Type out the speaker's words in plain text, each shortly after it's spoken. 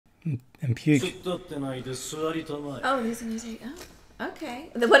and puke. Oh, he's gonna say, oh, okay.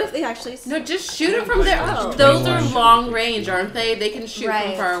 What if they actually... No, just shoot him from there. Oh. Those are long range, aren't they? They can shoot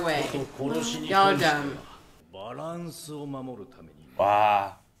from far away. Y'all are dumb.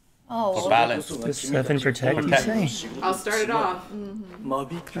 Wow. Oh. For balance. Does serve and protect, you say? I'll start it off.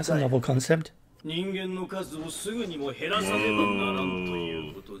 That's a novel concept. I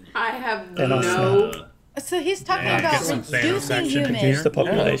have They're not no... So he's talking about reducing humans. Reduce the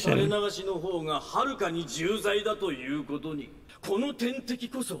population. この天敵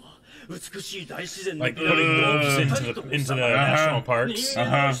こそは美しい大自然の Like putting wolves into the national parks. 人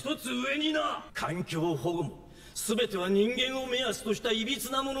間の一つ上にな環境保護も全ては人間を目安とした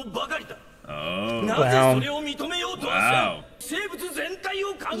歪なものばかりだ。なぜそれを認めようとはせん。生物全体を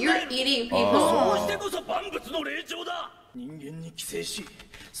考える。You're eating people. そうしてこそ万物の霊長だ。人間に寄生し、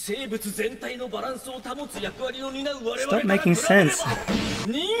生物全体のバランスを保つ役割を担う我々 Stop making sense.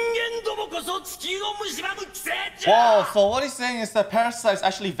 人間どもこそ地球を蝕む寄生虫。 Wow, so what he's saying is that parasites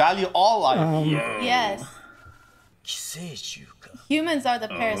actually value all life. Yes. 寄生虫か。 Humans are the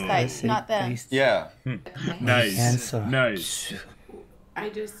parasites, not them. Yeah. Nice. Answer. Nice.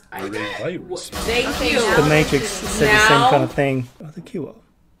 Thank you. The Matrix said the same kind of thing. Oh, the cure.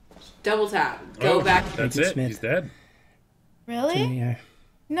 Double tap. Go back. That's Agent it. Smith. He's dead. Really? Yeah.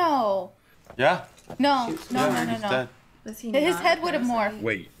 No. Yeah. No. He's No. dead. Was he His not head a would have parasite? morphed.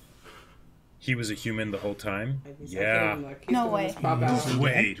 Wait. He was a human the whole time? Yeah. No way.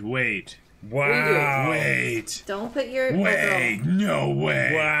 Wait. Wow. Wait. Don't put your... Wait. No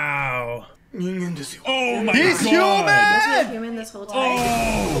way. Wow. Oh my He's god. human! Was he a human this whole time?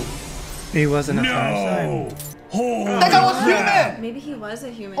 Oh. He wasn't a No. parasite. Oh. That guy was human! Maybe he was a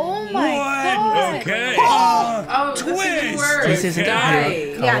human. Oh my god. Okay. Oh, this is Twist. worse. This isn't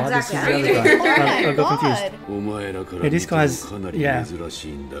Die. Yeah, this is exactly. the other guy. Oh my I got god. confused. Yeah, this guy's... Yeah.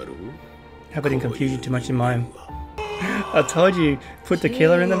 Hope I didn't confuse you too much in mine. I told you, put the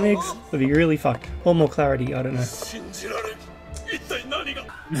killer in the mix, it'd be really fucked. Or more clarity, I don't know.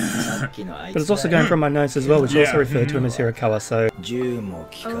 But it's also going from my notes as well, which also referred to him as Hirakawa, so...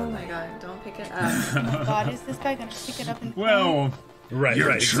 Oh my god, don't pick it up. Oh my god, is this guy gonna pick it up and... Well... Right, You're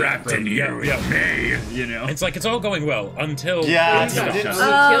right, trapped exactly. in here with me, you know. It's like it's all going well until Yeah, he got he shot.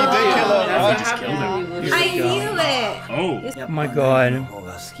 I knew it! Oh, Oh my god.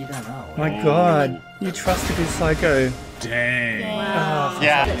 My god. You trusted this psycho. dang. Wow.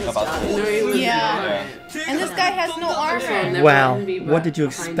 Yeah. Yeah. And this guy has no armor. Wow, what did you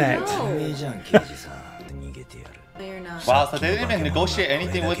expect? No, you're not. Wow, so they didn't even negotiate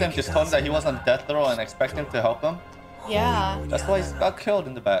anything with him, just told him that he was on death row and expect him to help him? Yeah. That's why he got killed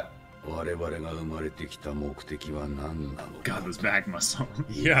in the back. God, those back muscles.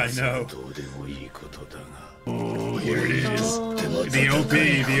 Yeah, I know. Oh, here it is. The OP,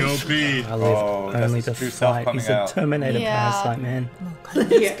 the OP. I live only to that's true self fight. coming He's a out. Terminator Yeah. parasite, man.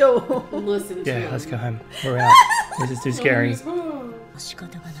 Let's go. Listen to Yeah, him. let's go home. We're out. This is too scary. So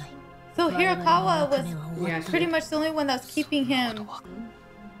Hirakawa was Yeah, pretty much the only one that was keeping him.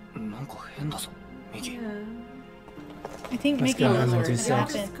 I think Let's Mickey go knows home and what do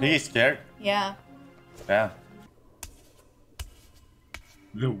sex. happened. He's scared. Yeah. Yeah.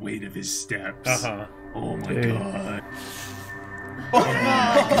 The weight of his steps. Uh-huh. Oh my Dude. god.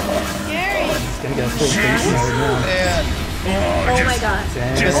 Wow. Scary. It's gonna go full beast mode now. Man. Oh my god.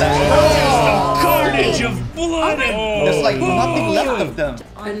 Damn. Carnage of blood. There's like nothing left of them.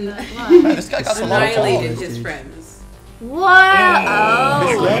 And Man, this guy got a lot of annihilated balls. his friends. What?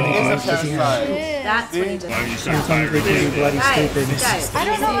 This Oh. red is a parasite. That's what he did. Sometimes they can be bloody stupid. Guys, I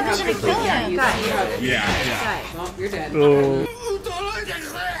don't know who's gonna kill him. guys, Yeah. guys. Well, you're dead. Oh,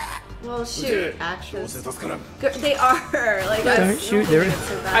 Well, shoot, actress. They are like. don't shoot, they're...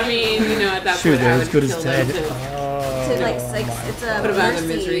 I mean, you know, at that Shoot, point, they're I as would good as kill dead. them to To like, it's a put them out of mercy.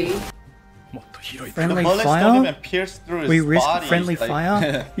 misery. Friendly The bullets don't fire? even pierce through his We risk body. friendly like-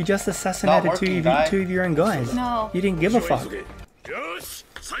 fire? You just assassinated Not working, two of your own guys. No. You didn't give a fuck.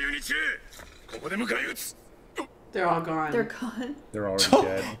 They're all gone. They're gone. They're already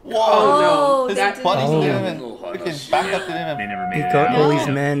dead. Whoa! Oh, no. His That buddies Oh. didn't even freaking back up to They him. never He made it got out. all his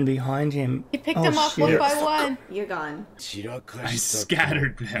men behind him. He picked Oh, them off one shit. by one. You're gone. I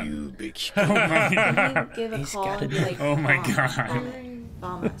scattered them. Oh my god. Give a He's call gotta and be be- like, Oh my bomb, god.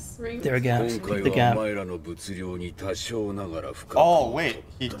 bomb us. There we go. Pick the gap. Oh wait,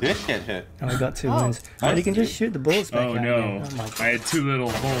 he did get hit. Oh, I got 2 wins. But he can just shoot the bullets back Oh at no. me. Oh my god. I had two little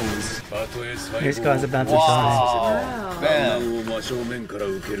holes. This guy's about to die. Wow. Man.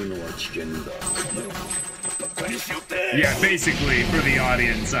 Yeah, basically, for the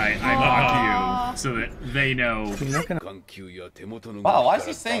audience, I mock you so that they know. You're not gonna... Wow, why is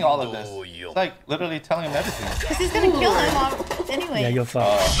he saying all of this? It's like literally telling him everything. Because he's gonna kill him anyway. Yeah, you're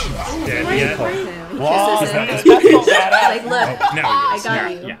fucked. Wow, Like, look, No, I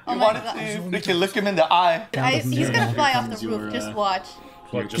got you. Yeah. Oh You my wanted god. to freaking look him in the eye. Guys, he's gonna fly off the roof. Just watch.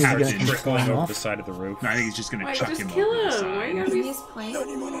 Well, just He's starts gonna keep trickling flying over off. the side of the roof. No, I think he's just gonna Why chuck just him kill over the him? side. Why you gotta be he's playing.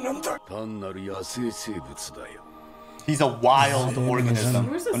 He's a wild organism.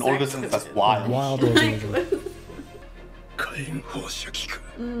 Where's the An sex organism that's appeal? wild. Wild organism.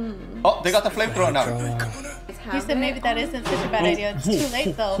 Oh, they got the flamethrower now. He said maybe that isn't such a bad idea. It's too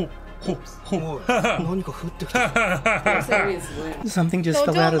late though. Something just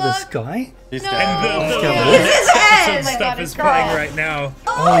Don't fell out of the look. sky? He's No. dead. Some Oh my stuff god, is it's flying raw. right now.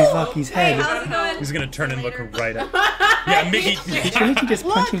 Holy fuck, his head. How's it going? He's gonna turn and look right at. Yeah, Mickey. Did Mickey just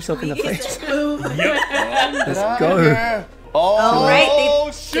punch himself in the face? Yep. Let's go. Oh,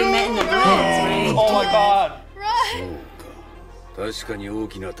 right, shoot! they met in the woods, right? Oh my god. Run! 確かに大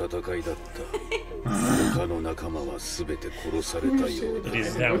きな戦いだった。他の仲間はすべて殺されたようだ。 It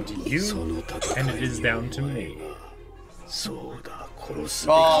is down to you, その戦い and it is down to me. そうだ、殺す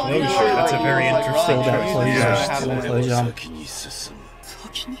Oh, Closure. That's a very interesting Still that choice. closure. Yeah. Still べ closure. 先に進む。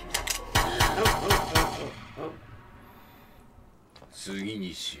次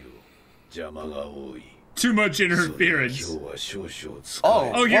にしよう。邪魔が多い。 Too much それで interference. 今日は少々使 Oh,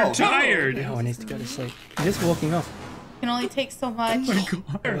 え。 Oh, you're whoa. tired. Oh, I need to go to sleep. He's just walking off. Can only take so much.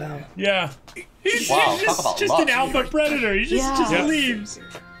 Wow. Yeah. He's Wow, talk just, about just luck. an alpha predator. He just Yeah. leaves.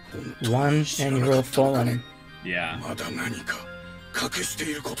 One, and you're all fall on him. Yeah. まだ何か隠して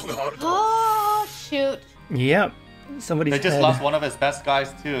いることがあると。 Oh shoot. Yep. Somebody's They just head. lost one of his best guys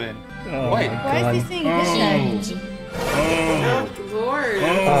too. And Oh, wait, my Why God. is he seeing his head? Oh, Lord.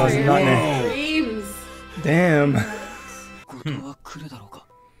 Oh, it's a nightmare. Dreams. Damn.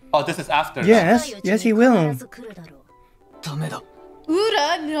 oh, this is after. Yes, yes, he will.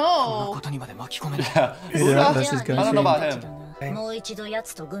 Ura, no. Yeah. Ura versus I don't know Goku. about him. もう一度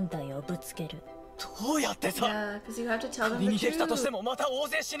奴と軍隊をぶつける。 Yeah, because you have to tell them the truth. もまた大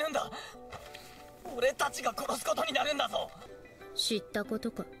勢死ぬんだ。俺たちが殺すことになるんだぞ。知ったこ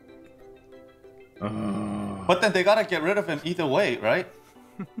とか。 But then they gotta get rid of him either way, right?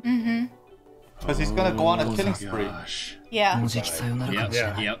 Mm-hmm. Because he's gonna go on a killing spree. Gosh. Yeah.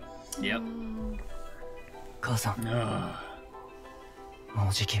 Yep. Yep. Yep. 母さん、 も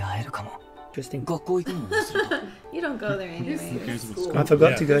うじき会えるかも。 Interesting. 学校行くのもすると。 You don't go there anyway. I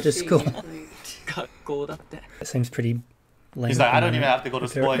forgot to go to school. 学校だって。 That seems pretty lame. He's like, I don't even have to go to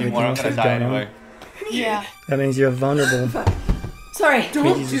school anymore. I'm gonna die anyway. Yeah. That means you're vulnerable. Sorry. Don't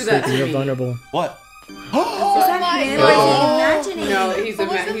Means do you're that sleeping, to you're me. vulnerable. What? Is that him? Or is he imagining? No, he's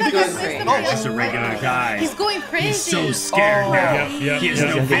Wasn't going that crazy. the Just a regular guy. He's going crazy. He's so scared now. Yep, He has yep,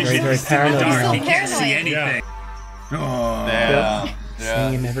 no yep, very, vision. very He's in the paranoid dark. now. He can't So see paranoid. anything. Oh, Yeah.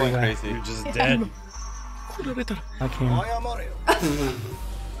 Seeing him He's going everywhere. crazy. you're just dead. I can.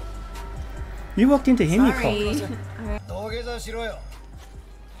 You walked into him, you cock. Sorry.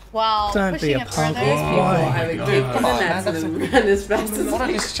 Wow. Don't be pushing a it punk. further. I would give him the nets and then run as fast as What are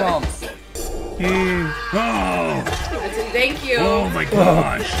I his chance? You. Oh, can. Thank you. oh my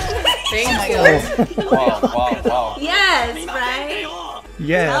gosh. Thank you. Wow. Yes, right?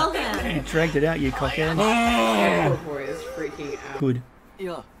 Yeah. Tell him. You dragged it out, you cockhead. Yeah, poor boy is freaking out. Good.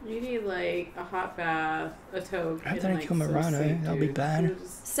 You need like a hot bath, a toque. I and, don't like, kill some Murano. sleep, That'll be dude. bad.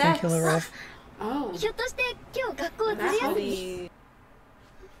 Just- Don't Sex. kill her off. Oh. ひょっとして今日学校ずり That's 休 funny.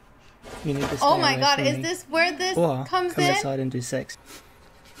 You need to stay Oh my away god, from is me. this where this Or comes come in? outside and do sex.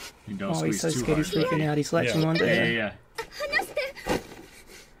 You don't Oh, he's squeeze so too scared. He's hard. freaking out. He's latching Yeah. onto Yeah, her. yeah. 離して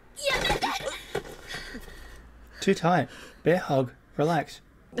やめて Too tight. Bear hug. Relax.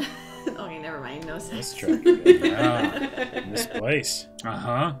 Okay, never mind. No Let's sex. try. Wow. Misplaced. Uh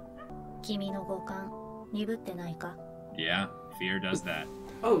huh. 君の五感鈍ってないか Yeah. Fear does that.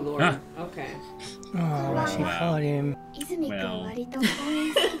 Oh lord. Huh. Okay. Oh, she Wow. caught him. 泉君 Well. 割と公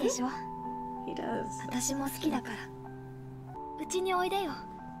園好きでしょ He does. 私も好きだからうちにおいでよ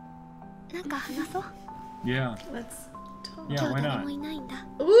なんか話そう Yeah. Let's talk. Yeah. 今日 Why 誰も not? いないんだ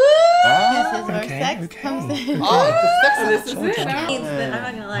This is where Okay, sex okay. comes in. Oh, the sex Oh, this is it. He now? needs the, I'm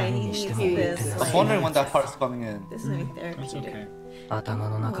not gonna lie, he needs this. I was wondering when that part's coming in. This is like That's therapeutic. okay. 頭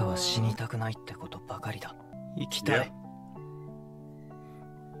の中は死にたくないってことばかりだ。生きたい。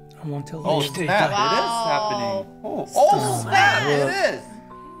 I want to Oh, leave. snap. Wow. It is happening. Oh, snap. It is.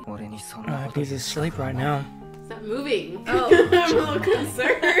 俺にそんな Oh, こと he's asleep right now. Stop moving. Oh. I'm a little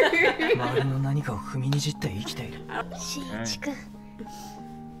concerned. 周りの何かを踏みにじって生きている。しんいちくん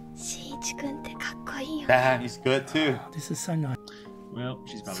しんいちくんってかっこいいよ Damn, he's good too. This is so nice. Well,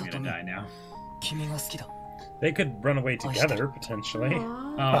 she's probably gonna die now. 君が好きだ。They could run away together, potentially.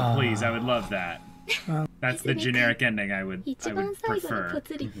 Oh, please, I would love that. That's the generic ending I would prefer.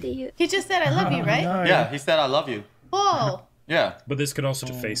 He just said I love you, right? No. Yeah, he said I love you. Whoa. Yeah. But this could also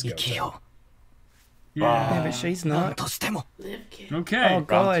deface Goto. Yeah, but she's not. Okay. Oh,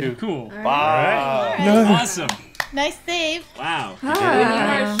 God. Cool. Wow. No. Awesome. Nice save. Wow.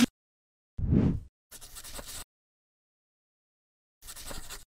 Ah.